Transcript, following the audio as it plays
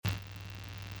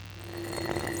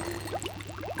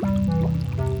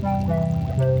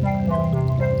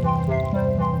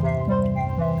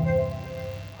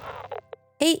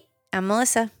Hey, I'm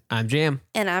Melissa. I'm Jam.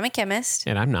 And I'm a chemist.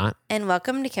 And I'm not. And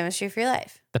welcome to Chemistry for Your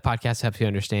Life. The podcast helps you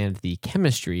understand the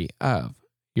chemistry of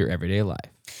your everyday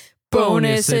life.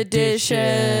 Bonus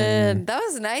edition. That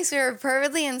was nice. We were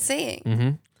perfectly in sync.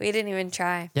 Mm-hmm. We didn't even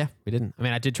try. Yeah, we didn't. I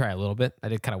mean, I did try a little bit. I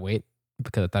did kind of wait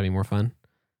because I thought it'd be more fun.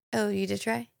 Oh, you did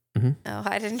try? Mm-hmm. Oh,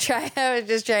 I didn't try. I was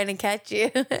just trying to catch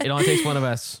you. It only takes one of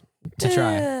us to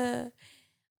try.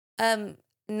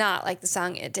 Not like the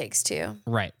song It Takes Two.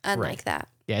 Right. Unlike that.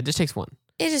 Yeah, it just takes one.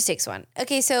 It just takes one.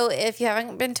 Okay, so if you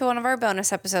haven't been to one of our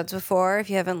bonus episodes before, if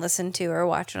you haven't listened to or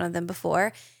watched one of them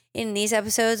before, in these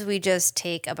episodes, we just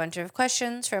take a bunch of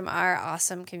questions from our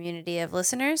awesome community of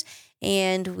listeners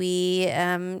and we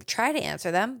try to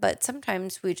answer them, but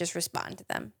sometimes we just respond to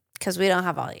them because we don't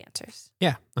have all the answers.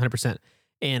 Yeah, 100%.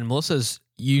 And Melissa's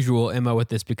usual MO with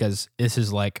this, because this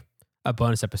is like a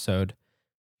bonus episode,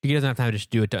 she doesn't have time to just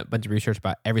do a bunch of research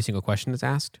about every single question that's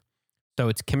asked. So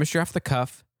it's chemistry off the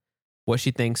cuff, what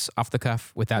she thinks off the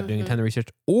cuff without doing a ton of research,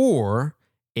 or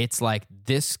it's like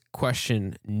this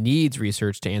question needs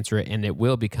research to answer it and it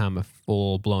will become a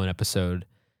full-blown episode.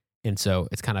 And so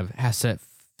it's kind of has to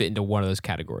fit into one of those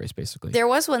categories, basically. There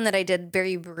was one that I did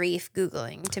very brief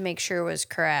Googling to make sure was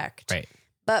correct. Right.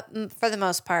 But for the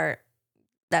most part,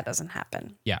 that doesn't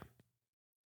happen. Yeah.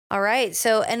 All right.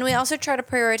 So, and we also try to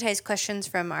prioritize questions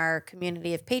from our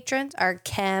community of patrons, our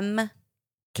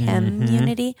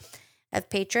community of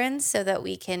patrons, so that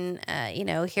we can,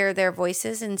 hear their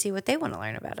voices and see what they want to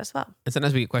learn about as well. And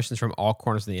sometimes we get questions from all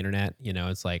corners of the internet. You know,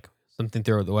 it's like something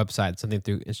through the website, something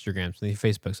through Instagram, something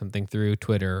through Facebook, something through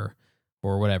Twitter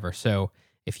or whatever. So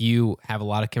if you have a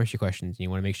lot of chemistry questions and you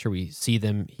want to make sure we see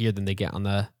them, hear them, they get on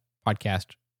the podcast,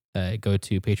 go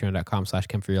to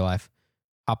patreon.com/chemforyourlife,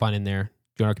 hop on in there,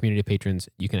 join our community of patrons.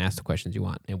 You can ask the questions you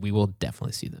want and we will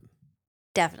definitely see them.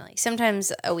 Definitely.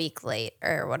 Sometimes a week late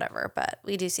or whatever, but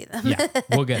we do see them. Yeah,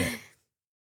 we'll get it.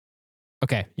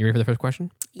 Okay, you ready for the first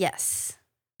question? Yes.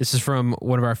 This is from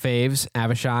one of our faves,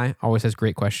 Avishai. Always has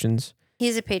great questions.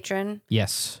 He's a patron.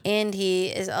 Yes. And he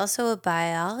is also a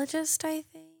biologist, I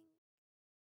think.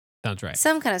 Sounds right.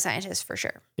 Some kind of scientist for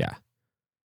sure. Yeah.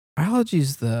 Biology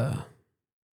is the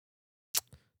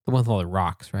one with all the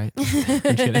rocks, right?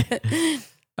 I'm kidding.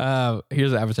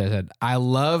 Here's what Avatar said. I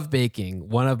love baking.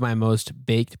 One of my most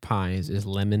baked pies is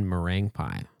lemon meringue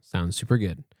pie. Sounds super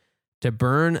good. To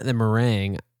burn the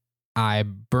meringue, I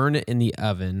burn it in the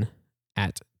oven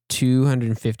at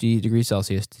 250 degrees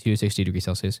Celsius to 260 degrees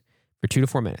Celsius for 2 to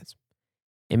 4 minutes.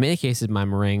 In many cases, my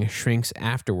meringue shrinks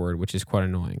afterward, which is quite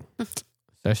annoying.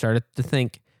 So I started to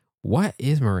think, what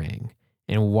is meringue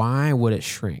and why would it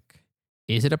shrink?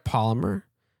 Is it a polymer?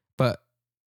 But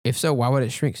if so, why would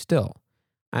it shrink still?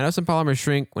 I know some polymers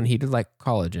shrink when heated like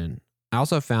collagen. I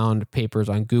also found papers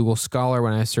on Google Scholar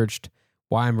when I searched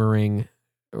why meringue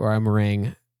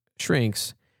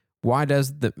shrinks. Why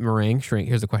does the meringue shrink?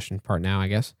 Here's the question part now, I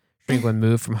guess. Shrink when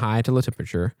moved from high to low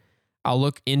temperature. I'll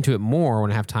look into it more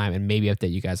when I have time and maybe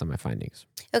update you guys on my findings.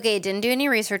 Okay, didn't do any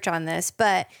research on this,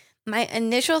 but my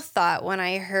initial thought when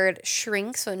I heard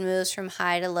shrinks when moves from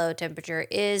high to low temperature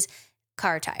is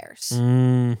car tires.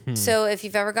 Mm-hmm. So if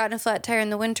you've ever gotten a flat tire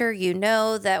in the winter, you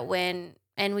know that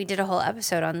and we did a whole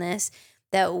episode on this,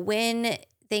 that when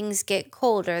things get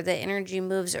colder, the energy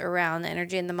moves around, the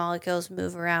energy in the molecules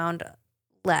move around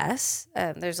less.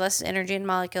 There's less energy in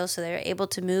molecules, so they're able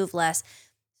to move less.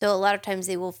 So a lot of times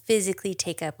they will physically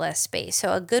take up less space.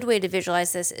 So a good way to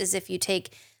visualize this is if you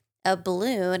take a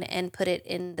balloon and put it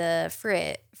in the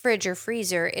fridge or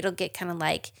freezer, it'll get kind of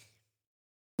like,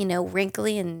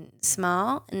 wrinkly and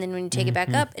small. And then when you take it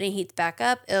back up and it heats back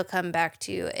up, it'll come back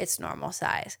to its normal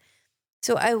size.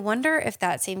 So I wonder if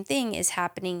that same thing is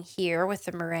happening here with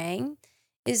the meringue,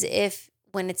 is if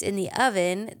when it's in the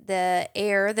oven, the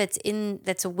air that's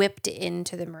whipped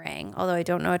into the meringue, although I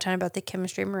don't know a ton about the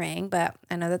chemistry of meringue, but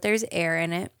I know that there's air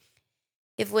in it.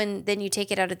 If when then you take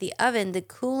it out of the oven, the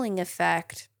cooling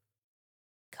effect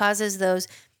causes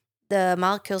the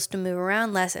molecules to move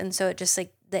around less. And so it just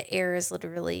like the air is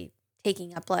literally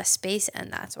taking up less space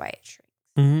and that's why it shrinks.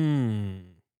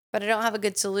 But I don't have a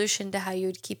good solution to how you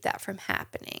would keep that from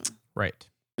happening. Right.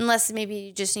 Unless maybe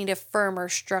you just need a firmer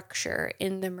structure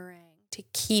in the meringue to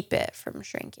keep it from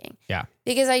shrinking. Yeah.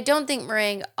 Because I don't think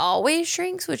meringue always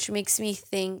shrinks, which makes me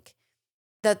think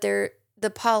that the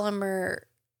polymer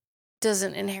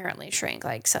doesn't inherently shrink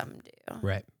like some do.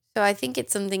 Right. So I think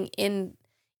it's something in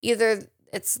either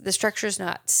it's the structure's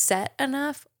not set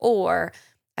enough, or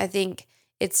I think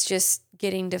it's just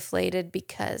getting deflated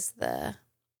because the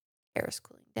air is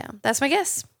cooling down. That's my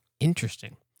guess.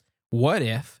 Interesting. What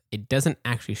if it doesn't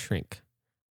actually shrink,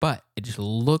 but it just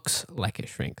looks like it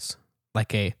shrinks,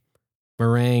 like a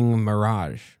meringue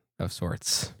mirage of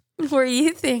sorts? Were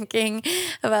you thinking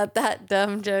about that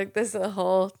dumb joke this the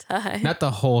whole time? Not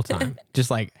the whole time,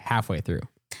 just like halfway through.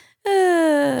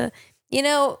 You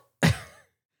know, I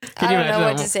don't know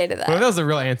what to say to that. Well, that was the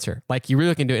real answer. Like, you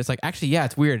really can do it. It's like, actually, yeah,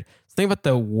 it's weird. Think about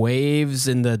the waves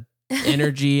and the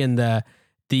energy and the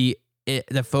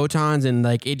photons, and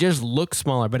like, it just looks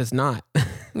smaller, but it's not.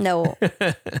 No.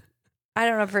 I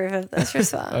don't approve of this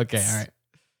response. Okay, all right.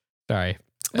 Sorry.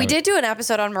 We did do an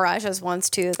episode on mirages once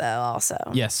too, though, also.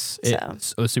 Yes.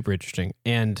 It was super interesting.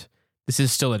 And this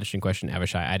is still an interesting question,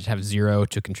 Avishai. I just have 0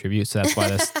 to contribute. So that's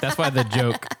why the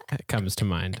joke comes to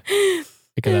mind.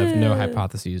 Because I have no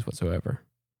hypotheses whatsoever.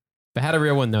 If I had a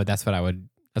real one, though, that's what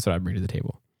I'd bring to the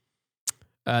table.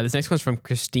 This next one's from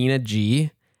Christina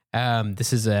G.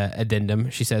 This is a addendum.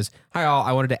 She says, "Hi all,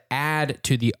 I wanted to add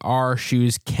to the R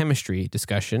shoes chemistry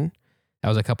discussion. That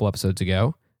was a couple episodes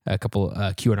ago, a couple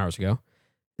Q&Rs ago.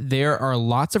 There are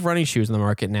lots of running shoes on the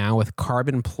market now with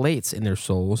carbon plates in their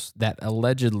soles that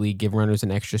allegedly give runners an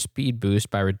extra speed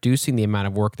boost by reducing the amount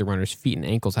of work the runner's feet and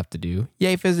ankles have to do.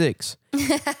 Yay, physics."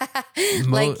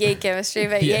 Like yay chemistry,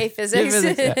 but yay physics.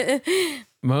 Yay physics, yeah.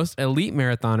 Most elite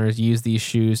marathoners use these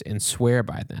shoes and swear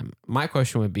by them. My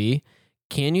question would be,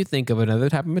 can you think of another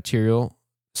type of material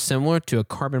similar to a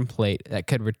carbon plate that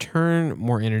could return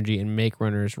more energy and make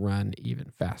runners run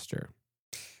even faster?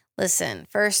 Listen,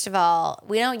 first of all,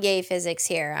 we don't yay physics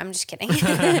here. I'm just kidding.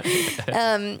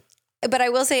 But I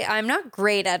will say I'm not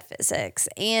great at physics.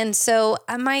 And so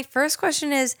my first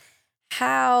question is,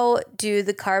 how do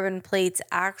the carbon plates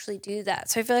actually do that?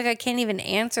 So I feel like I can't even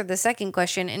answer the second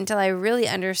question until I really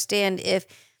understand if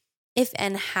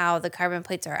and how the carbon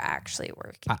plates are actually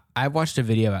working. I watched a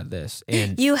video about this.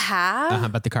 And you have?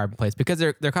 About the carbon plates, because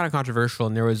they're kind of controversial,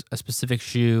 and there was a specific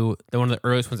shoe, one of the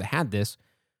earliest ones that had this,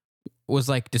 was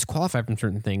like disqualified from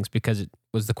certain things because it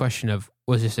was the question of,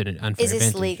 was this an unfair Is this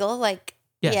advantage? legal? Like,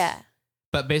 yes. Yeah.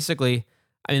 But basically,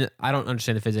 I mean, I don't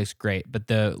understand the physics great, but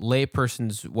the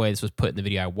layperson's way this was put in the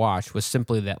video I watched was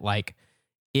simply that, like,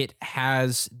 it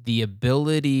has the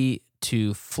ability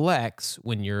to flex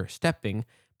when you're stepping,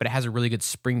 but it has a really good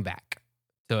spring back.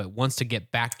 So it wants to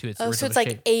get back to its original so it's shape.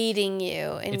 like aiding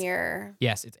you in your...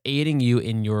 Yes, it's aiding you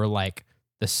in your, like,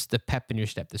 the pep in your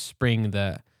step, the spring,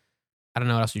 I don't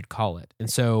know what else you'd call it. And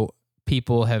so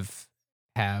people have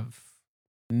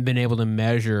been able to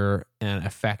measure and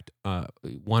affect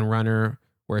one runner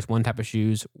wears one type of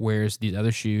shoes, wears these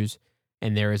other shoes,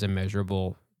 and there is a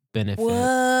measurable benefit.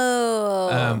 Whoa.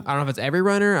 I don't know if it's every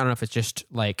runner. I don't know if it's just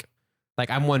like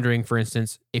I'm wondering, for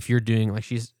instance, if you're doing, like,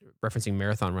 she's referencing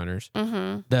marathon runners.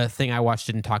 Mm-hmm. The thing I watched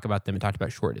didn't talk about them. It talked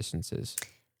about short distances.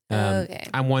 Okay.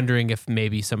 I'm wondering if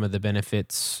maybe some of the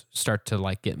benefits start to,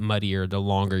 like, get muddier the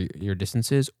longer your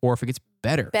distance is, or if it gets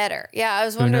better. Yeah, I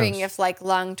was wondering if, like,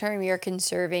 long term you're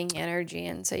conserving energy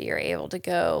and so you're able to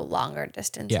go longer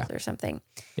distances or something.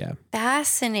 Yeah.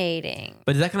 Fascinating.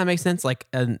 But does that kind of make sense? Like,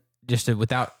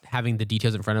 without having the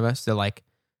details in front of us, they're like,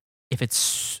 if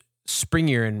it's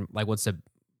springier and, like, wants to,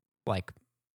 like,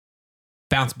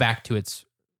 bounce back to its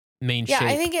main shape. Yeah,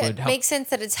 I think it makes sense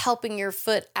that it's helping your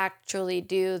foot actually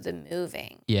do the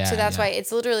moving. Yeah. So that's why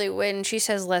it's literally, when she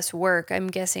says less work, I'm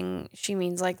guessing she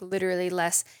means, like, literally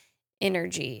less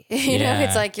energy. You know,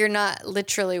 it's like you're not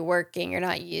literally working, you're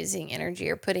not using energy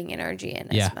or putting energy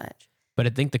in as much. But I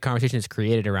think the conversation is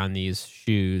created around these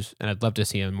shoes, and I'd love to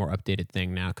see a more updated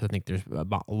thing now, because I think there's a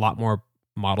lot more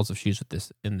models of shoes with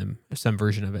this in them, some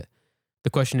version of it. The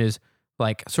question is,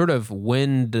 like, sort of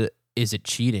when is it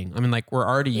cheating? I mean, like, we're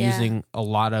already using a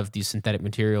lot of these synthetic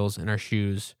materials in our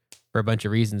shoes for a bunch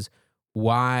of reasons.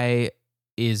 Why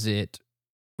is it,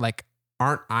 like,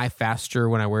 aren't I faster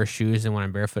when I wear shoes than when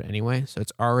I'm barefoot anyway? So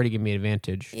it's already giving me an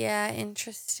advantage. Yeah,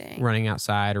 interesting. Running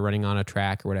outside or running on a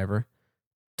track or whatever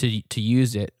to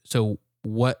use it. So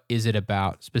what is it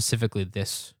about specifically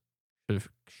this sort of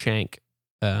shank,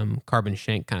 carbon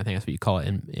shank kind of thing? That's what you call it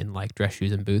in like dress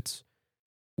shoes and boots.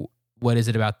 What is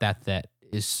it about that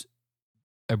is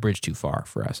a bridge too far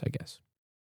for us, I guess?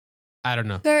 I don't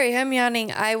know. Sorry, I'm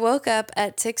yawning. I woke up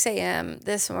at 6 a.m.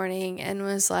 this morning and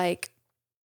was like,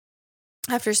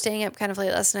 after staying up kind of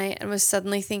late last night, and was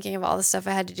suddenly thinking of all the stuff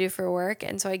I had to do for work.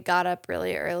 And so I got up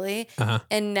really early. Uh-huh.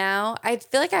 And now I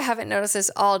feel like I haven't noticed this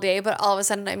all day, but all of a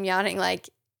sudden I'm yawning like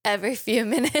every few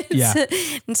minutes. Yeah.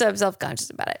 And so I'm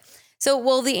self-conscious about it. So,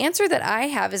 well, the answer that I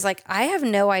have is, like, I have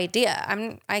no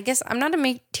idea. I guess I'm not a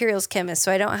materials chemist,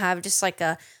 so I don't have just like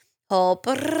a whole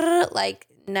like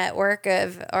network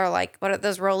or like what are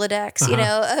those Rolodex,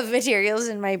 of materials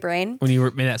in my brain. When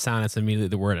you made that sound, that's immediately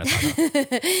the word I thought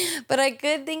of. But I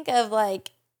could think of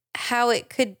like how it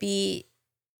could be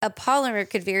a polymer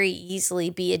could very easily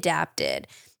be adapted.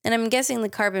 And I'm guessing the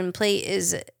carbon plate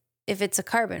is, if it's a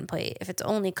carbon plate, if it's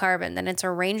only carbon, then it's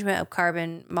arrangement of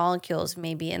carbon molecules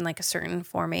maybe in like a certain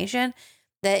formation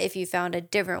that if you found a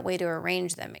different way to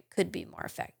arrange them, it could be more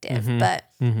effective. But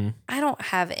I don't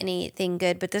have anything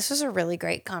good, but this was a really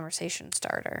great conversation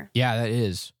starter. Yeah, that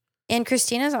is. And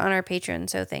Christina's on our Patreon,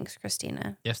 so thanks,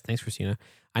 Christina. Yes, thanks, Christina.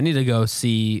 I need to go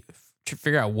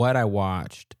figure out what I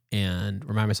watched and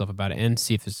remind myself about it and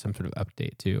see if there's some sort of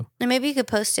update too. And maybe you could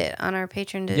post it on our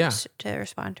Patreon to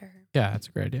respond to her. Yeah, that's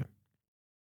a great idea.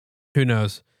 Who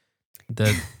knows?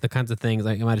 The kinds of things,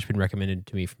 like it might have been recommended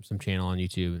to me from some channel on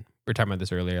YouTube. We were talking about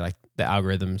this earlier, like the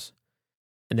algorithms.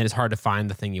 And then it's hard to find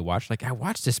the thing you watch. Like, I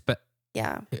watched this, but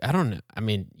yeah, I don't know. I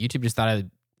mean, YouTube just thought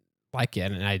I'd like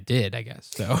it, and I did, I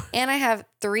guess. So. And I have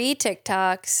 3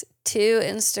 TikToks, 2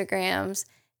 Instagrams,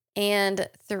 and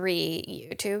 3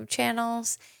 YouTube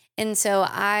channels. And so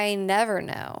I never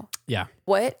know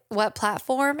what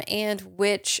platform and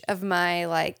which of my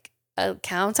like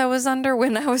accounts I was under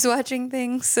when I was watching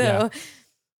things. So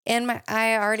and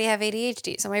I already have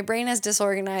ADHD, so my brain is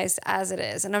disorganized as it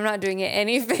is, and I'm not doing it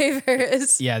any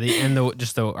favors. Yeah,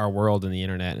 our world and the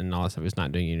internet and all that stuff is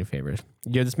not doing you any favors.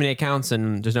 You have this many accounts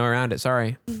and there's no way around it.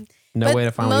 Sorry. No way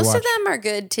to find what you watch. Most of them are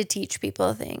good to teach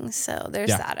people things, so there's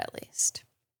that at least.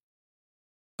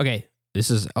 Okay. This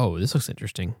looks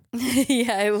interesting.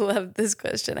 Yeah, I love this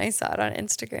question. I saw it on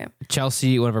Instagram.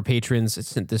 Chelsea, one of our patrons,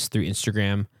 sent this through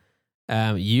Instagram.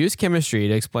 Use chemistry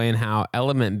to explain how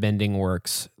element bending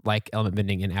works, like element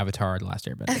bending in Avatar: The Last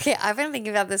Airbender. Okay, I've been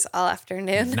thinking about this all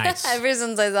afternoon. Nice. Ever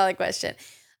since I saw the question.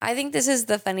 I think this is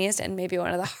the funniest and maybe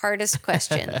one of the hardest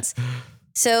questions.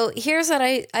 So here's what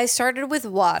I started with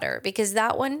water, because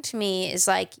that one to me is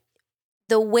like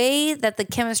the way that the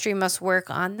chemistry must work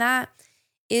on that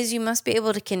is you must be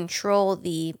able to control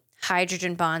the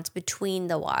hydrogen bonds between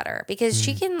the water, because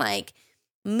she can like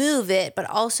move it, but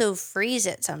also freeze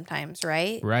it sometimes,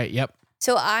 right? Right. Yep.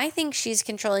 So I think she's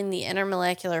controlling the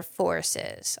intermolecular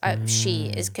forces. She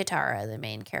is Katara, the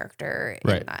main character.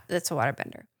 Right. That's a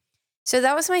waterbender. So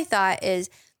that was my thought, is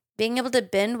being able to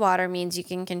bend water means you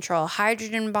can control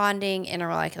hydrogen bonding,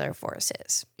 intermolecular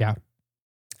forces. Yeah.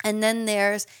 And then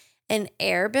there's an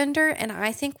airbender, and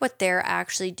I think what they're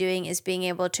actually doing is being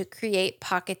able to create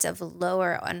pockets of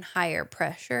lower and higher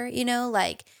pressure,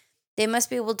 like they must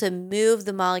be able to move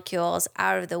the molecules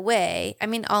out of the way. I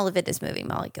mean, all of it is moving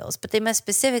molecules, but they must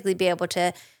specifically be able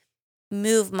to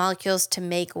move molecules to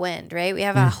make wind, right? We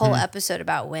have a whole episode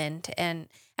about wind, and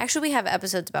actually we have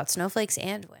episodes about snowflakes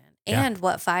and wind and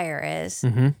what fire is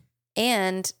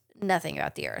and nothing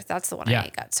about the earth. That's the one I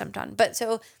got stumped on. But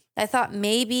so I thought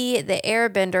maybe the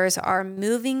airbenders are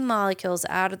moving molecules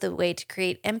out of the way to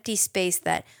create empty space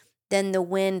that then the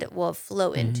wind will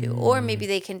flow into. Or maybe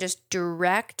they can just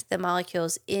direct the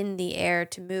molecules in the air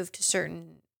to move to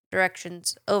certain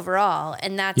directions overall.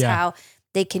 And that's how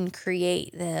they can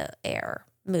create the air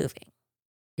moving.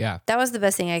 Yeah. That was the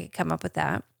best thing I could come up with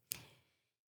that.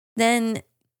 Then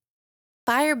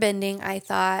firebending, I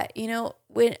thought,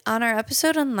 when on our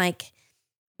episode on like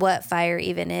what fire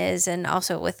even is, and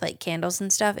also with like candles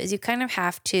and stuff, is you kind of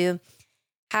have to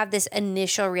have this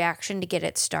initial reaction to get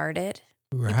it started.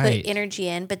 Right. You put energy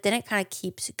in, but then it kind of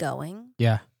keeps going.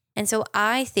 Yeah. And so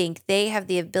I think they have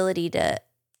the ability to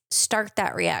start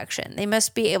that reaction. They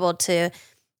must be able to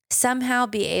somehow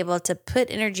be able to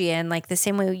put energy in, like the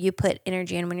same way you put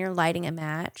energy in when you're lighting a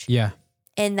match. Yeah.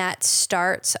 And that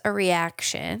starts a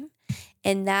reaction.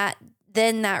 And that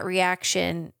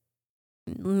reaction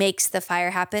makes the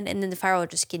fire happen, and then the fire will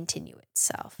just continue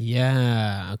itself.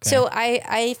 Yeah. Okay. So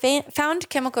I found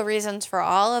chemical reasons for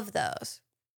all of those,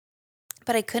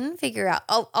 but I couldn't figure out.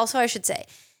 Oh, also I should say,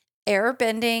 air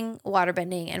bending, water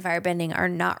bending, and fire bending are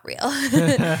not real.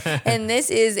 And this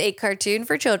is a cartoon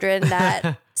for children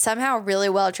that somehow really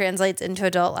well translates into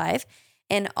adult life,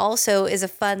 and also is a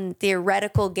fun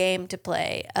theoretical game to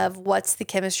play of what's the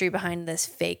chemistry behind this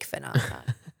fake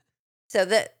phenomenon. So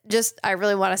I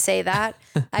really want to say that.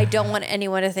 I don't want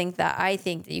anyone to think that I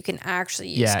think that you can actually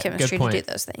use chemistry to do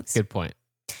those things. Good point.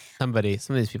 Some of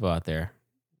these people out there.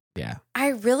 Yeah. I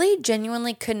really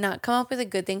genuinely could not come up with a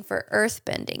good thing for earth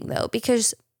bending though,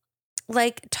 because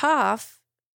like Toph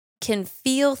can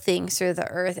feel things through the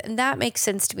earth, and that makes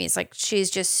sense to me. It's like she's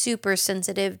just super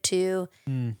sensitive to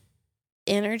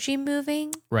energy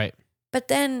moving. Right. But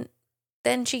then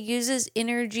she uses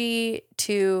energy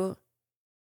to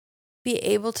be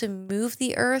able to move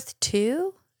the earth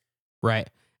too. Right.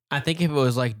 I think if it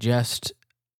was like just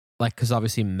like, because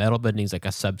obviously metal bending is like a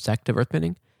subsect of earth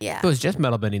bending. Yeah. If it was just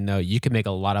metal bending though, you could make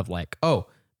a lot of like,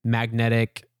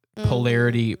 magnetic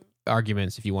polarity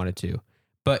arguments if you wanted to.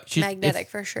 But magnetic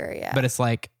for sure, yeah. But it's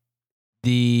like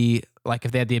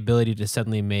if they had the ability to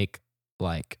suddenly make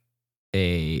like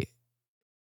a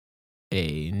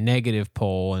negative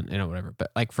pole and whatever.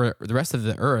 But like for the rest of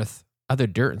the earth, other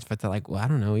dirt and stuff, they're like, well, I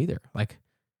don't know either. Like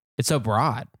it's so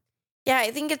broad. Yeah,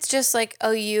 I think it's just like,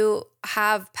 you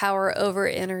have power over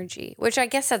energy, which I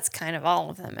guess that's kind of all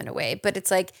of them in a way. But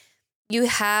it's like you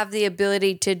have the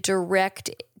ability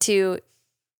to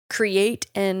create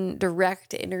and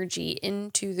direct energy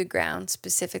into the ground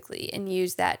specifically and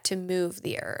use that to move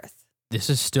the earth. This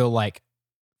is still like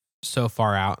so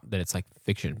far out that it's like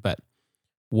fiction. But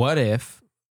what if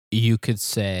you could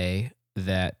say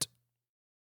that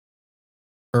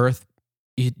Earth,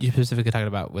 you specifically talking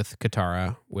about with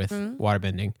Katara, with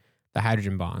waterbending, the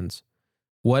hydrogen bonds.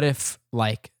 What if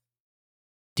like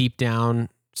deep down,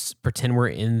 pretend we're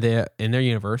in their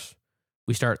universe,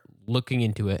 we start looking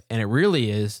into it, and it really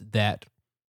is that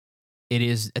it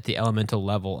is at the elemental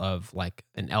level of like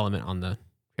an element on the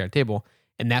periodic table,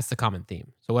 and that's the common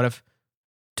theme. So what if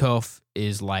Toph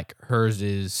is like hers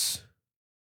is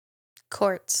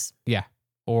quartz? Yeah.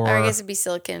 Or I guess it'd be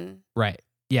silicon. Right.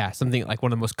 Yeah, something like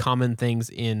one of the most common things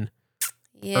in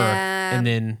Earth. And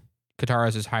then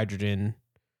Katara's is hydrogen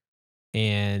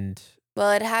and...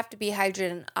 Well, it'd have to be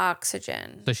hydrogen and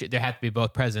oxygen. So they have to be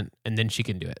both present, and then she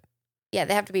can do it. Yeah,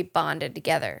 they have to be bonded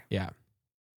together. Yeah.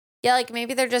 Yeah, like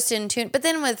maybe they're just in tune. But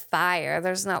then with fire,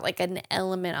 there's not like an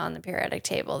element on the periodic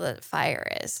table that fire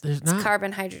is. It's not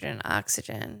carbon, hydrogen,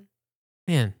 oxygen.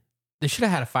 Man, they should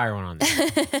have had a fire one on there.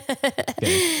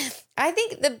 Okay. I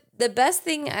think the best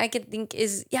thing I could think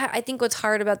is, I think what's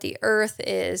hard about the Earth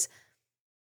is...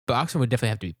 But oxygen would definitely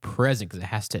have to be present because it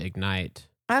has to ignite.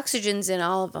 Oxygen's in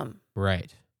all of them.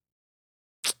 Right.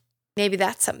 Maybe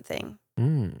that's something.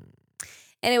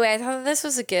 Anyway, I thought this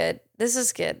was a good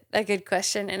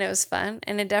question, and it was fun,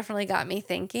 and it definitely got me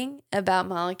thinking about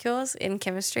molecules in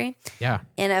chemistry. Yeah.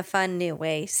 In a fun new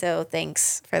way. So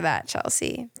thanks for that,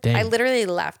 Chelsea. Dang. I literally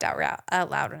laughed out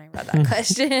loud when I read that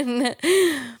question.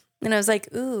 And I was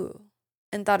like, ooh,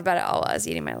 and thought about it all while I was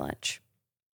eating my lunch.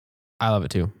 I love it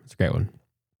too. It's a great one.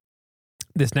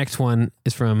 This next one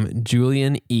is from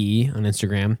Julian E on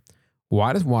Instagram.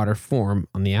 Why does water form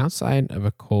on the outside of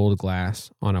a cold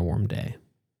glass on a warm day?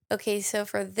 Okay, so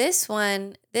for this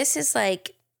one, this is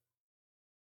like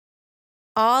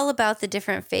all about the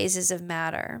different phases of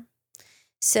matter.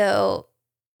 So,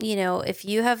 if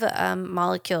you have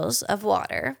molecules of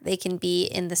water, they can be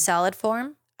in the solid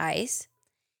form, ice,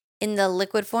 in the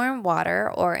liquid form, water,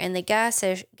 or in the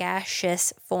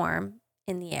gaseous form,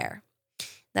 in the air.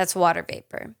 That's water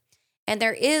vapor. And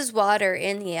there is water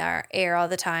in the air all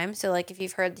the time. So like if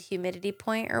you've heard the humidity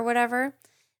point or whatever,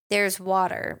 there's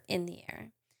water in the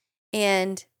air.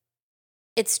 And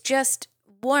it's just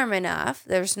warm enough,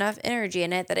 there's enough energy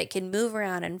in it that it can move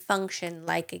around and function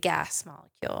like a gas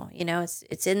molecule.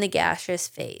 It's in the gaseous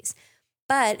phase.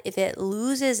 But if it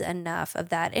loses enough of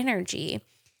that energy,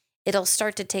 it'll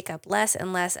start to take up less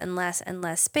and less and less and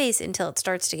less space until it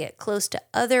starts to get close to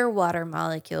other water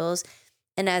molecules.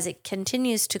 And as it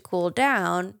continues to cool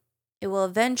down, it will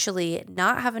eventually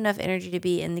not have enough energy to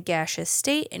be in the gaseous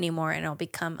state anymore, and it'll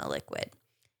become a liquid.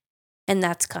 And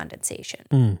that's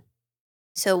condensation.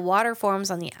 So water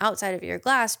forms on the outside of your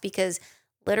glass because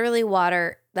literally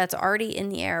water that's already in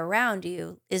the air around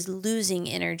you is losing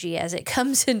energy as it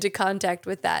comes into contact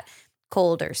with that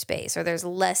colder space, or there's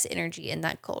less energy in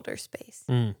that colder space.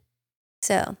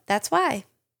 So that's why.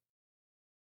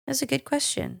 That's a good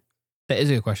question. That is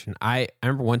a good question. I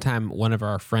remember one time one of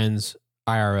our friends,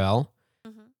 IRL,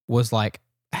 was like,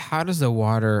 how does the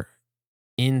water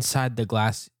inside the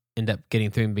glass end up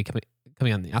getting through and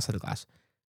coming on the outside of the glass?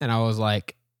 And I was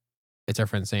like, it's our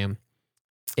friend Sam.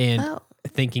 And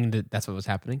thinking that that's what was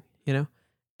happening, And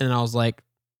I was like,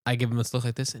 I give him a look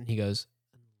like this, and he goes,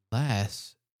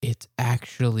 unless it's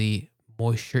actually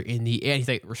moisture in the air. He's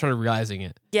like, we're sort of realizing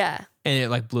it. Yeah. And it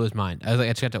like blew his mind. I was like,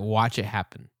 I just got to watch it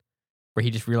happen. Where he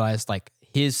just realized like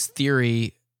his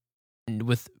theory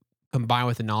combined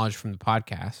with the knowledge from the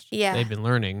podcast they've been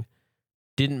learning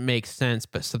didn't make sense,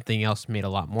 but something else made a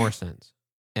lot more sense.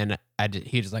 And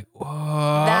he was like, whoa.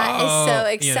 That is so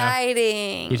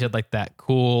exciting. He had like that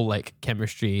cool like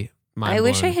chemistry mind. I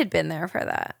wish I had been there for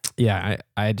that. Yeah,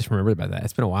 I just remembered about that.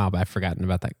 It's been a while, but I've forgotten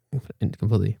about that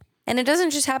completely. And it doesn't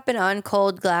just happen on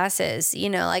cold glasses.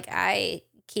 Like I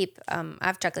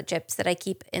have chocolate chips that I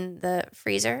keep in the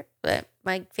freezer, but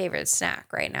my favorite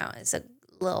snack right now is a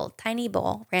little tiny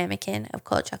bowl, ramekin of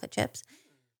cold chocolate chips.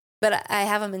 But I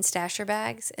have them in stasher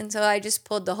bags. And so I just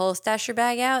pulled the whole stasher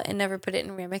bag out and never put it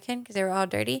in ramekin because they were all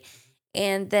dirty.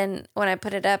 And then when I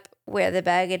put it up, where the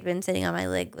bag had been sitting on my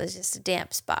leg was just a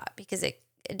damp spot because it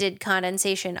did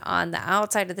condensation on the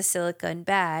outside of the silicone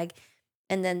bag.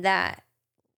 And then that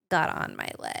got on my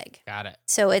leg. Got it.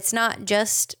 So it's not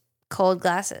just cold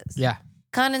glasses. Yeah.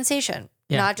 Condensation.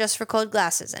 Yeah. Not just for cold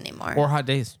glasses anymore. Or hot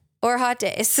days. Or hot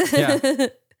days. Yeah.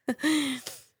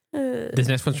 This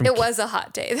next one's from... It was a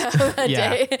hot day, though, that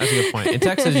day. That's a good point. In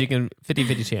Texas, you can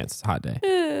 50-50 chance it's a hot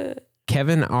day.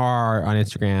 Kevin R. on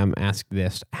Instagram asked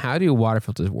this. How do water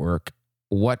filters work?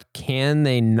 What can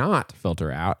they not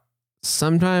filter out?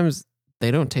 Sometimes they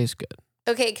don't taste good.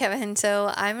 Okay, Kevin.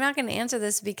 So I'm not going to answer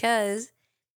this because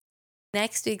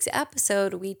next week's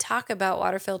episode, we talk about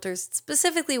water filters,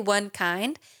 specifically one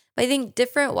kind. But I think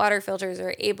different water filters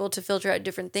are able to filter out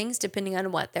different things depending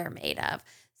on what they're made of.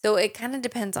 So it kind of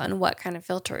depends on what kind of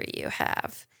filter you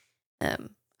have.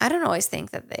 I don't always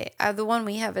think that the one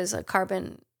we have is a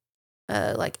carbon,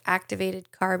 like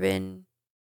activated carbon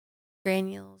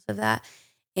granules of that.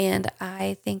 And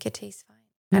I think it tastes fine.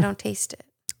 I don't taste it.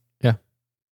 Yeah.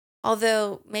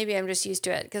 Although maybe I'm just used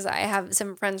to it because I have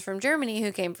some friends from Germany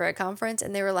who came for a conference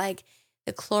and they were like,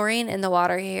 the chlorine in the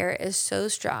water here is so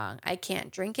strong. I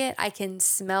can't drink it. I can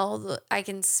smell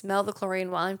the chlorine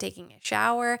while I'm taking a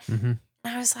shower. Mm-hmm.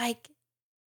 And I was like,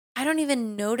 I don't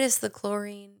even notice the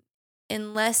chlorine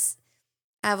unless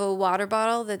I have a water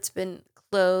bottle that's been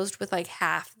closed with like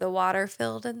half the water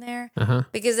filled in there. Uh-huh.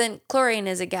 Because then chlorine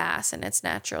is a gas in its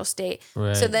natural state.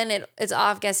 Right. So then it's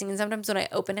off-gassing. And sometimes when I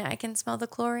open it, I can smell the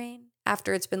chlorine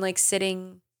after it's been like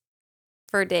sitting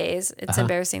for days. It's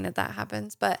embarrassing that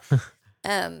happens. But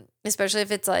especially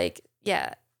if it's like,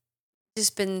 yeah,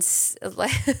 just been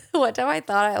like, one time I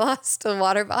thought I lost a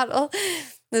water bottle.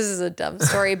 This is a dumb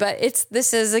story, but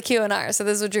this is a Q&R, so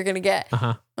this is what you're going to get.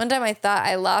 Uh-huh. One time I thought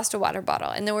I lost a water bottle,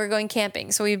 and then we were going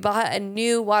camping. So we bought a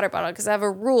new water bottle because I have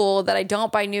a rule that I don't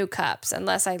buy new cups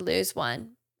unless I lose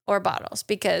one or bottles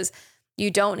because you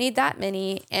don't need that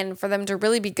many. And for them to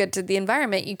really be good to the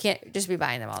environment, you can't just be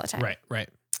buying them all the time. Right.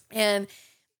 And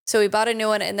so we bought a new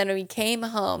one, and then we came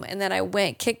home, and then I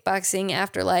went kickboxing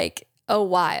after like a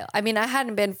while. I mean, I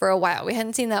hadn't been for a while. We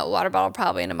hadn't seen that water bottle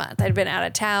probably in a month. I'd been out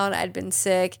of town. I'd been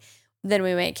sick. Then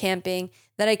we went camping.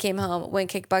 Then I came home, went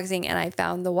kickboxing, and I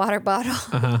found the water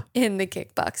bottle in the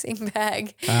kickboxing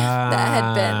bag that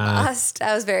had been lost.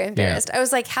 I was very embarrassed. Yeah. I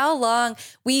was like, how long?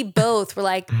 We both were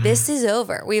like, this is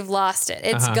over. We've lost it.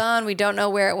 It's gone. We don't know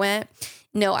where it went.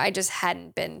 No, I just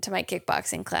hadn't been to my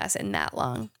kickboxing class in that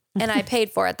long. And I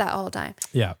paid for it that whole time.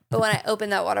 Yeah. But when I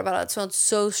opened that water bottle, it smelled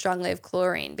so strongly of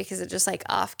chlorine because it just like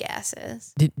off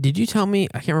gases. Did you tell me?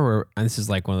 I can't remember. And this is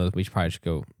like one of those, we should probably just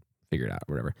go figure it out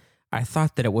or whatever. I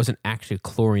thought that it wasn't actually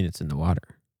chlorine that's in the water.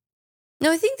 No,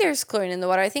 I think there's chlorine in the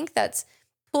water. I think that's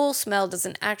pool smell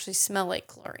doesn't actually smell like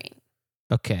chlorine.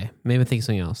 Okay. Maybe I think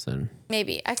something else then.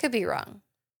 Maybe. I could be wrong.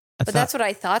 But that's what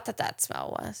I thought that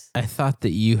smell was. I thought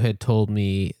that you had told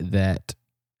me that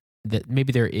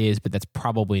maybe there is, but that's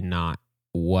probably not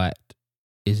what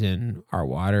is in our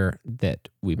water that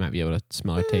we might be able to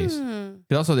smell or taste.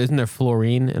 But also, isn't there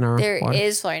fluorine in our water? There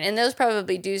is fluorine, and those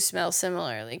probably do smell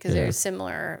similarly because there's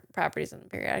similar properties on the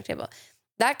periodic table.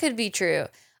 That could be true.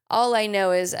 All I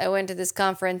know is I went to this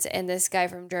conference, and this guy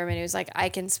from Germany was like, I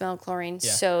can smell chlorine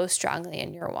so strongly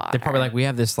in your water. They're probably like, we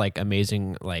have this like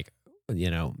amazing like,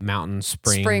 mountain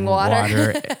spring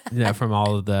water from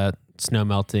all of the snow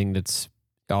melting that's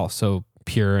also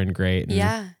pure and great.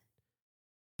 And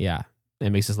yeah, it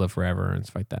makes us live forever and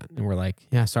stuff like that. And we're like,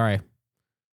 yeah, sorry,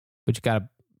 but you got a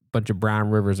bunch of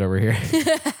brown rivers over here.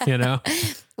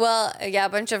 Well, yeah, a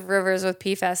bunch of rivers with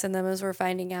PFAS in them, as we're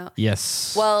finding out.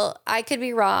 Yes. Well, I could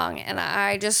be wrong, and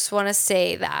I just want to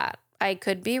say that I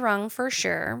could be wrong for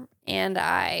sure, and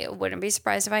I wouldn't be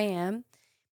surprised if I am.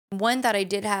 One that I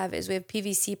did have is we have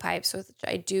PVC pipes, which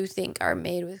I do think are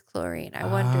made with chlorine. I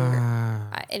wonder.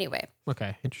 Anyway.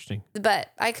 Okay, interesting.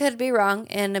 But I could be wrong.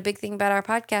 And a big thing about our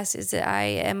podcast is that I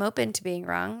am open to being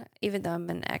wrong, even though I'm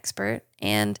an expert.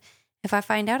 And if I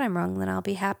find out I'm wrong, then I'll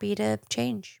be happy to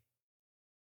change.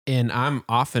 And I'm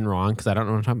often wrong because I don't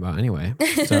know what I'm talking about anyway.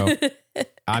 So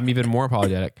I'm even more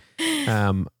apologetic.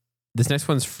 This next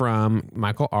one's from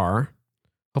Michael R.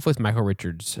 Hopefully it's Michael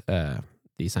Richards, the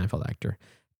Seinfeld actor.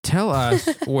 Tell us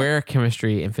where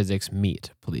chemistry and physics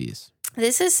meet, please.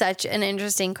 This is such an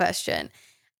interesting question.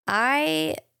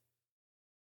 I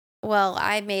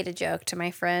made a joke to my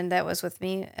friend that was with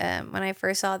me when I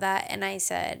first saw that, and I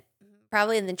said,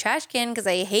 probably in the trash can because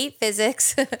I hate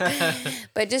physics.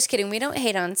 But just kidding. We don't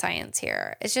hate on science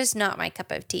here. It's just not my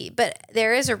cup of tea. But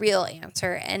there is a real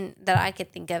answer and that I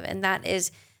could think of, and that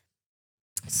is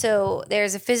So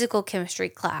there's a physical chemistry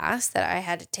class that I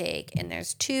had to take, and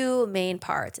there's two main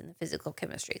parts in the physical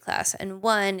chemistry class. And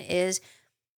one is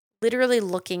literally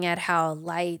looking at how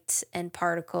light and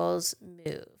particles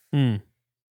move. Mm.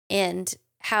 And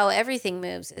how everything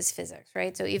moves is physics,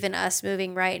 right? So even us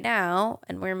moving right now,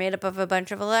 and we're made up of a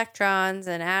bunch of electrons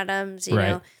and atoms, you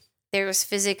know, there's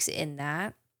physics in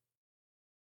that.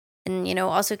 And, you know,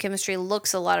 also chemistry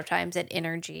looks a lot of times at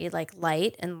energy, like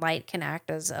light, and light can act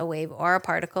as a wave or a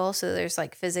particle. So there's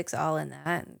like physics all in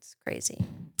that. It's crazy.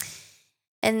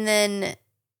 And then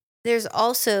there's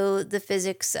also the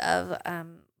physics of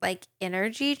like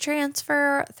energy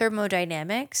transfer,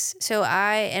 thermodynamics. So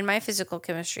in my physical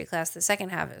chemistry class, the second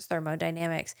half is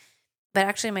thermodynamics. But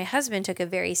actually my husband took a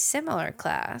very similar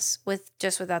class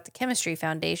without the chemistry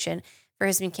foundation for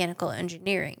his mechanical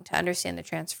engineering to understand the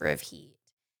transfer of heat.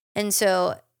 And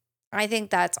so I think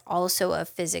that's also a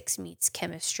physics meets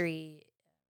chemistry.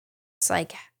 It's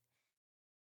like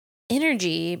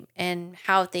energy and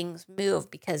how things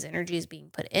move because energy is being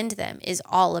put into them is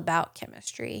all about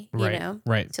chemistry, you know?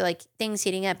 Right. So like things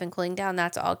heating up and cooling down,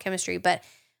 that's all chemistry. But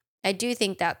I do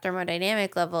think that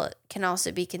thermodynamic level can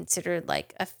also be considered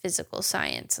like a physical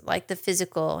science, like the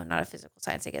physical, not a physical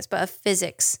science, I guess, but a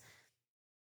physics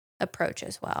approach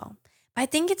as well. I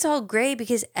think it's all great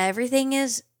because everything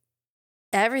is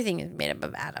made up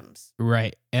of atoms.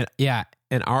 Right. And yeah,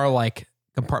 and our like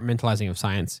compartmentalizing of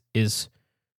science is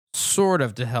sort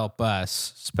of to help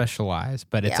us specialize,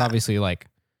 but it's obviously like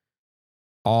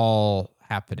all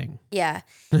happening. Yeah.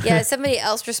 Yeah. Somebody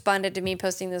else responded to me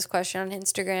posting this question on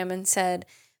Instagram and said,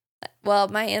 well,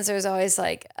 my answer is always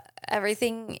like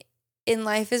everything in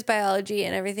life is biology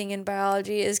and everything in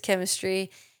biology is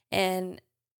chemistry. And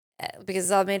because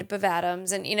it's all made up of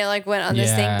atoms and, you know, like went on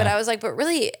this thing, but I was like, but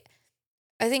really,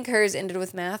 I think hers ended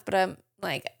with math, but I'm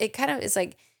like, it kind of is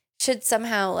like, should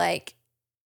somehow like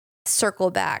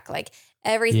circle back. Like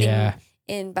everything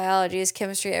in biology is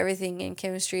chemistry. Everything in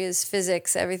chemistry is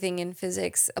physics. Everything in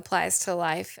physics applies to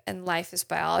life and life is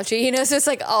biology, you know? So it's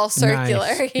like all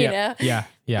circular, you know? Yeah.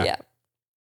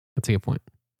 That's a good point.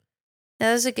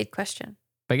 That was a good question.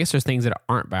 But I guess there's things that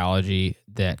aren't biology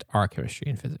that are chemistry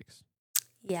and physics.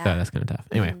 Yeah. So that's kind of tough.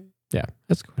 Anyway, yeah,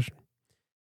 that's a good question.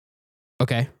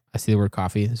 Okay. I see the word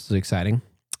coffee. This is exciting.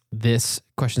 This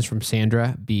question's from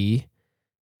Sandra B.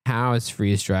 How is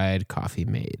freeze-dried coffee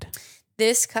made?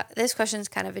 This question's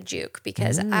kind of a juke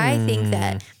because I think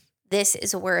that this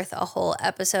is worth a whole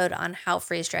episode on how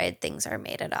freeze-dried things are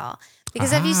made at all.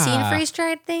 Because have you seen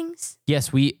freeze-dried things?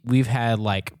 Yes, we've had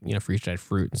like, you know, freeze-dried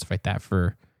fruit and stuff like that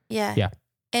for Yeah.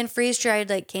 And freeze-dried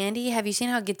like candy. Have you seen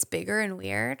how it gets bigger and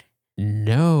weird?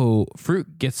 No,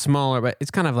 fruit gets smaller, but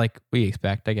it's kind of like we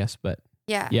expect, I guess, but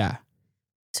yeah.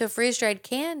 So freeze-dried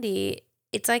candy,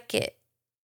 it's like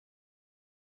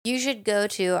you should go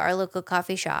to our local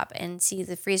coffee shop and see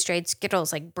the freeze-dried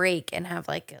Skittles like break and have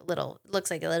like looks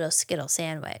like a little Skittle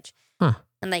sandwich. Huh.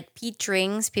 And like peach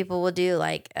rings, people will do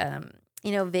like,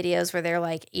 you know, videos where they're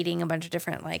like eating a bunch of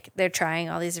different, like they're trying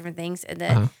all these different things. And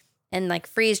then, and like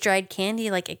freeze-dried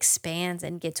candy like expands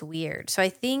and gets weird. So I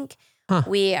think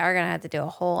we are going to have to do a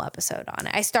whole episode on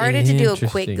it. I started to do a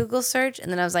quick Google search and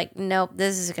then I was like, nope,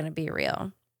 this is going to be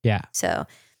real. Yeah. So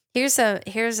here's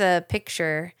a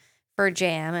picture for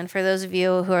jam. And for those of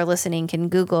you who are listening can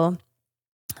Google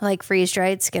like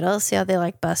freeze-dried Skittles. See how they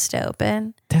like bust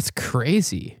open? That's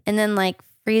crazy. And then like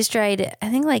freeze-dried, I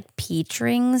think like peach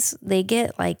rings, they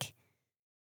get like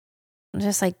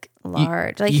just like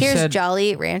large. Like here's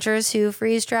Jolly Ranchers who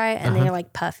freeze dry and they're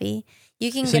like puffy.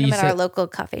 You can get them at our local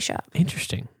coffee shop.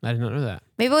 Interesting. I did not know that.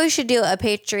 Maybe we should do a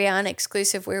Patreon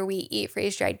exclusive where we eat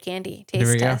freeze-dried candy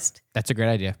taste test. Go. That's a great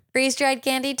idea. Freeze-dried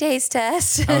candy taste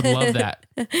test. I would love that.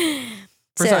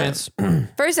 For science.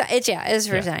 It's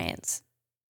for science.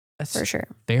 That's for sure.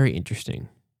 Very interesting.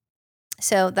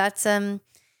 So that's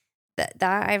that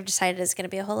I've decided is going to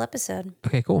be a whole episode.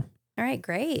 Okay, cool. All right,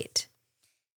 great.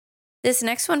 This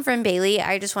next one from Bailey,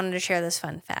 I just wanted to share this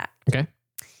fun fact. Okay.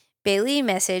 Bailey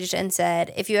messaged and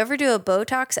said, if you ever do a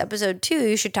Botox episode 2,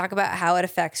 you should talk about how it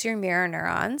affects your mirror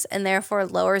neurons and therefore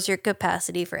lowers your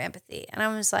capacity for empathy. And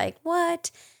I was like,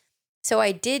 what? So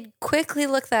I did quickly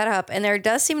look that up. And there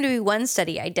does seem to be one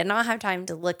study. I did not have time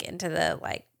to look into the,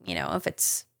 like, you know, if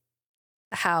it's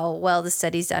how well the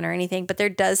study's done or anything. But there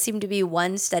does seem to be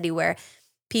one study where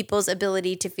people's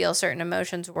ability to feel certain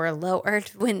emotions were lowered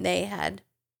when they had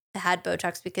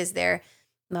Botox because their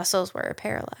muscles were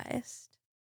paralyzed.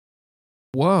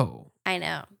 Whoa. I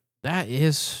know. That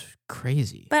is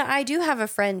crazy. But I do have a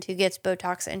friend who gets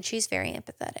Botox and she's very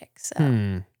empathetic.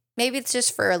 So Maybe it's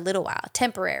just for a little while,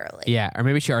 temporarily. Yeah, or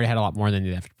maybe she already had a lot more than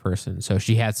the average person, so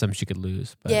she had some she could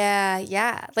lose. But,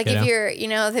 Yeah. Like You if know?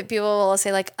 you're, that people will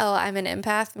say like, oh, I'm an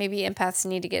empath. Maybe empaths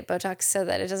need to get Botox so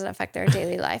that it doesn't affect their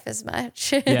daily life as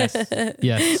much.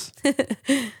 Yes.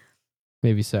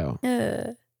 Maybe so.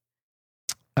 The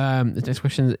next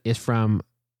question is from,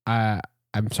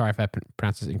 I'm sorry if I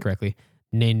pronounced this incorrectly,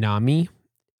 Nainami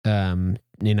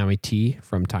T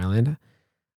from Thailand.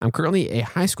 I'm currently a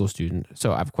high school student,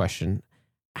 so I have a question.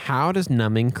 How does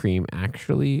numbing cream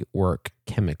actually work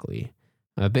chemically?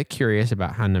 I'm a bit curious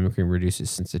about how numbing cream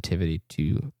reduces sensitivity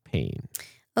to pain.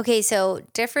 Okay, so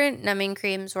different numbing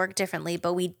creams work differently,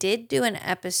 but we did do an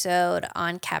episode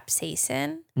on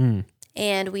capsaicin,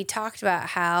 and we talked about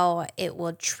how it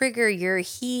will trigger your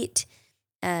heat,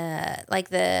 like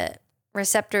the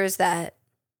receptors that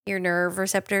your nerve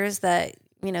receptors that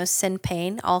send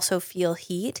pain also feel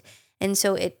heat, and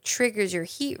so it triggers your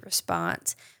heat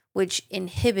response, which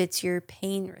inhibits your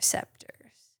pain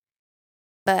receptors.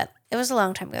 But it was a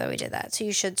long time ago that we did that, so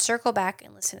you should circle back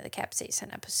and listen to the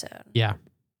capsaicin episode. Yeah.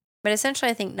 But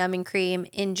essentially, I think numbing cream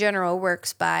in general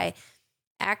works by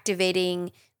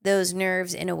activating those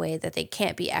nerves in a way that they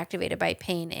can't be activated by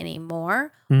pain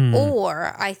anymore.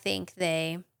 Or I think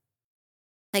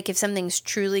like if something's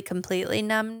truly completely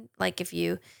numb, like if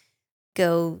you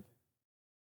go,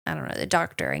 I don't know, the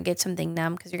doctor and get something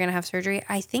numb because you're going to have surgery,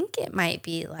 I think it might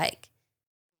be like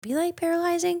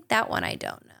paralyzing. That one I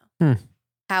don't know.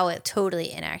 How it totally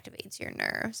inactivates your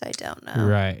nerves, I don't know.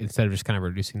 Right. Instead of just kind of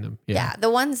reducing them. Yeah. The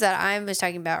ones that I was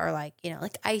talking about are like,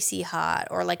 like icy hot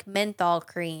or like menthol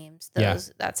creams.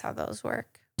 That's how those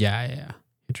work. Yeah.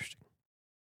 Interesting.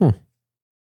 That's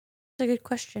a good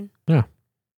question. Yeah.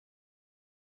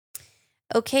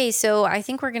 Okay, so I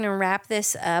think we're going to wrap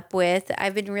this up with,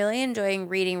 I've been really enjoying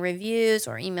reading reviews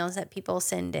or emails that people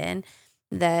send in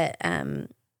that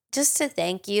just to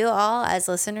thank you all as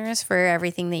listeners for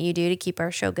everything that you do to keep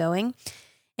our show going.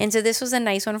 And so this was a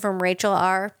nice one from Rachel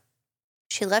R.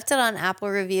 She left it on Apple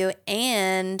Review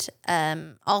and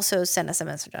also sent us a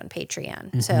message on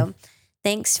Patreon. So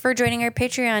thanks for joining our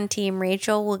Patreon team,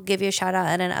 Rachel. We'll give you a shout out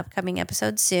at an upcoming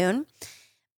episode soon.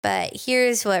 But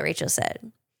here's what Rachel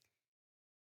said.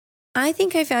 I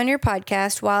think I found your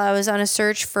podcast while I was on a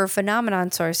search for phenomenon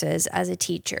sources as a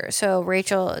teacher. So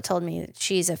Rachel told me that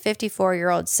she's a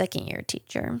 54-year-old second-year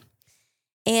teacher.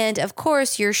 And of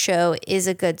course, your show is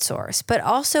a good source, but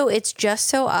also it's just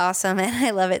so awesome and I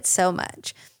love it so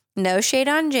much. No shade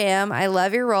on Jam. I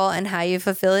love your role and how you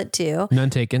fulfill it too. None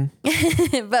taken.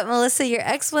 But Melissa, your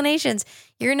explanations,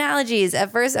 your analogies,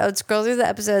 at first I would scroll through the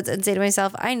episodes and say to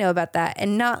myself, I know about that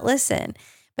and not listen.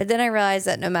 But then I realized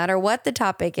that no matter what the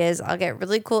topic is, I'll get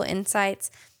really cool insights,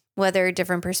 whether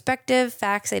different perspective,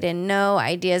 facts I didn't know,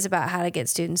 ideas about how to get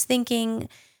students thinking.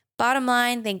 Bottom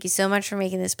line, thank you so much for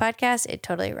making this podcast. It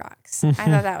totally rocks. I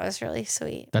thought that was really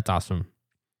sweet. That's awesome.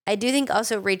 I do think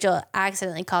also Rachel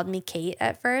accidentally called me Kate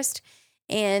at first.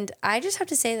 And I just have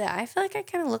to say that I feel like I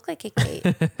kind of look like a Kate.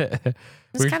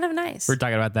 It's kind of nice. We're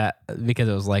talking about that because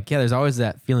it was like, there's always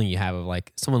that feeling you have of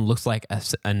like someone looks like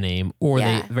a name or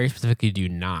they very specifically do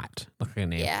not look like a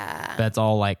name. Yeah. That's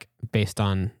all like based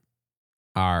on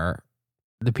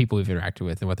the people we've interacted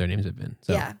with and what their names have been.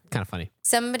 So kind of funny.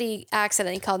 Somebody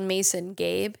accidentally called Mason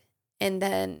Gabe and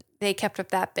then they kept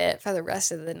up that bit for the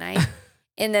rest of the night.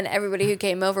 And then everybody who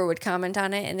came over would comment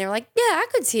on it and they're like, yeah, I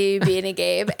could see you being a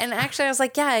Gabe. And actually I was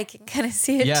like, yeah, I can kind of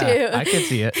see it too. I can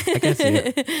see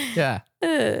it. Yeah.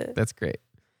 That's great.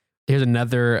 Here's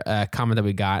another comment that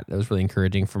we got that was really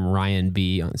encouraging from Ryan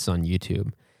B. on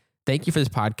YouTube. Thank you for this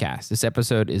podcast. This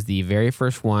episode is the very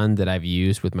first one that I've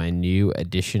used with my new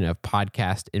edition of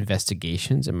podcast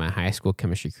investigations in my high school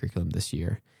chemistry curriculum this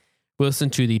year. We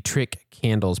listened to the Trick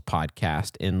Candles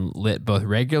podcast and lit both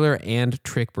regular and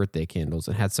Trick birthday candles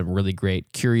and had some really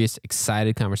great, curious,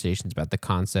 excited conversations about the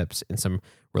concepts and some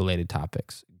related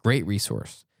topics. Great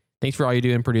resource. Thanks for all you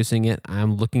do in producing it.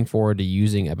 I'm looking forward to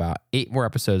using about 8 more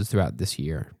episodes throughout this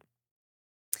year.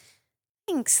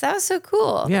 Thanks. That was so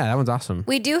cool. Yeah, that one's awesome.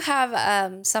 We do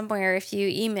have somewhere, if you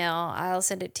email, I'll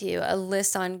send it to you, a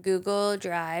list on Google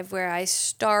Drive where I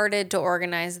started to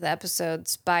organize the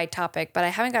episodes by topic, but I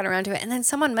haven't gotten around to it. And then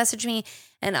someone messaged me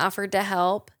and offered to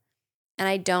help. And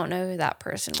I don't know who that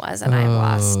person was and I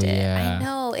lost it. Yeah. I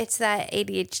know it's that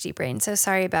ADHD brain. So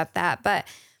sorry about that. But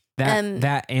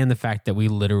that and the fact that we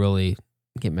literally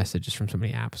get messages from so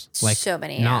many apps. Like so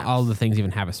many not apps. all the things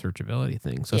even have a searchability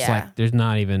thing. So it's like there's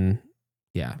not even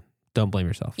don't blame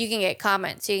yourself. You can get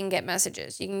comments, you can get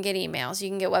messages, you can get emails, you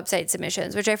can get website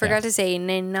submissions, which I forgot to say,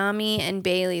 Nanami and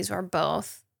Bailey's were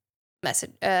both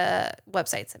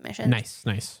website submissions.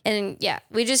 Nice. And yeah,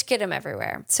 we just get them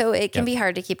everywhere. So it can be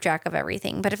hard to keep track of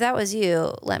everything. But if that was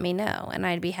you, let me know. And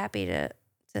I'd be happy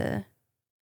to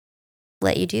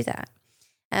let you do that.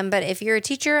 But if you're a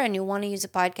teacher and you want to use a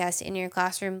podcast in your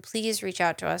classroom, please reach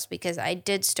out to us because I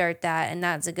did start that. And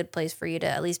that's a good place for you to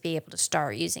at least be able to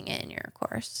start using it in your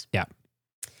course. Yeah.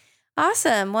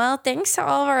 Awesome. Well, thanks to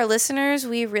all of our listeners.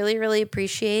 We really, really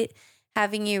appreciate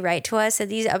having you write to us. And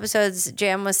these episodes,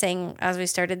 Jam was saying as we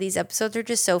started, these episodes are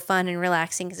just so fun and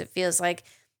relaxing because it feels like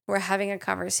we're having a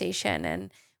conversation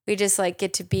and we just like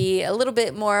get to be a little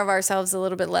bit more of ourselves, a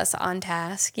little bit less on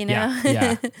task, you know?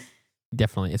 Yeah.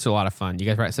 Definitely. It's a lot of fun. You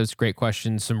guys write such great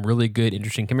questions, some really good,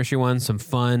 interesting chemistry ones, some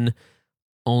fun,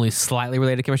 only slightly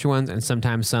related chemistry ones, and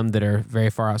sometimes some that are very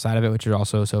far outside of it, which are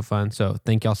also so fun. So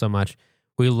thank y'all so much.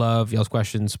 We love y'all's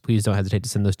questions. Please don't hesitate to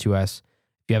send those to us.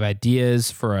 If you have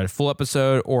ideas for a full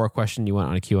episode or a question you want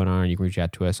on a Q&R, you can reach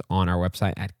out to us on our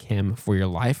website at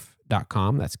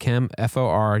chemforyourlife.com. That's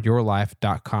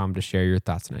chemforyourlife.com to share your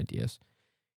thoughts and ideas.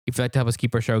 If you'd like to help us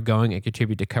keep our show going and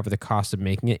contribute to cover the cost of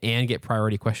making it and get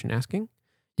priority question asking,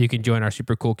 you can join our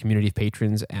super cool community of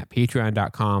patrons at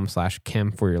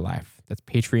patreon.com/chemforyourlife. That's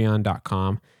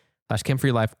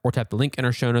patreon.com/chemforyourlife, or tap the link in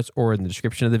our show notes or in the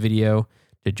description of the video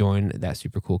to join that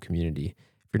super cool community.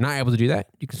 If you're not able to do that,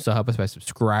 you can still help us by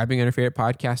subscribing on your favorite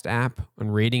podcast app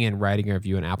and rating and writing a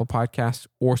review on Apple Podcasts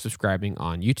or subscribing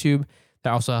on YouTube.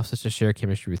 That also helps us to share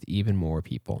chemistry with even more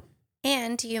people.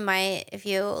 And you might, if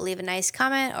you leave a nice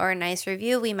comment or a nice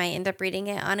review, we might end up reading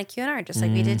it on a Q&R just like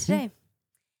we did today.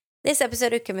 This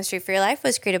episode of Chemistry for Your Life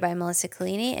was created by Melissa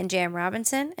Collini and Jam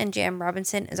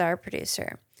Robinson is our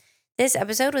producer. This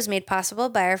episode was made possible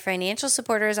by our financial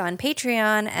supporters on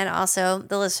Patreon and also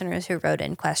the listeners who wrote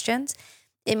in questions.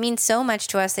 It means so much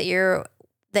to us that you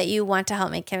want to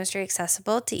help make chemistry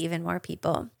accessible to even more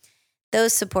people.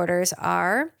 Those supporters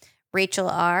are Rachel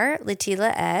R.,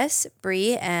 Latila S.,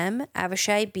 Bree M.,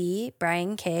 Avishai B.,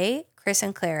 Brian K., Chris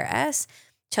and Claire S.,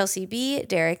 Chelsea B.,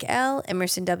 Derek L.,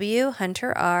 Emerson W.,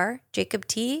 Hunter R., Jacob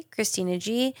T., Christina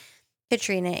G.,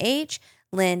 Katrina H.,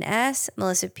 Lynn S.,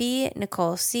 Melissa P.,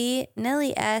 Nicole C.,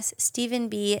 Nellie S., Stephen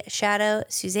B., Shadow,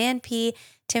 Suzanne P.,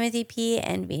 Timothy P.,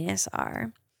 and Venus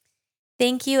R.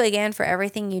 Thank you again for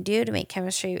everything you do to make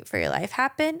Chemistry for Your Life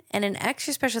happen, and an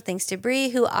extra special thanks to Bree,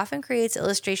 who often creates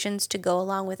illustrations to go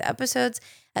along with episodes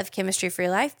of Chemistry for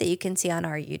Your Life that you can see on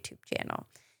our YouTube channel.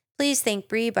 Please thank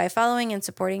Bree by following and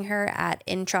supporting her at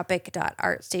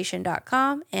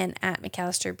intropic.artstation.com and at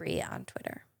McAllisterBree on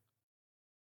Twitter.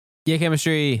 Yay,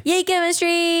 chemistry! Yay,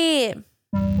 chemistry!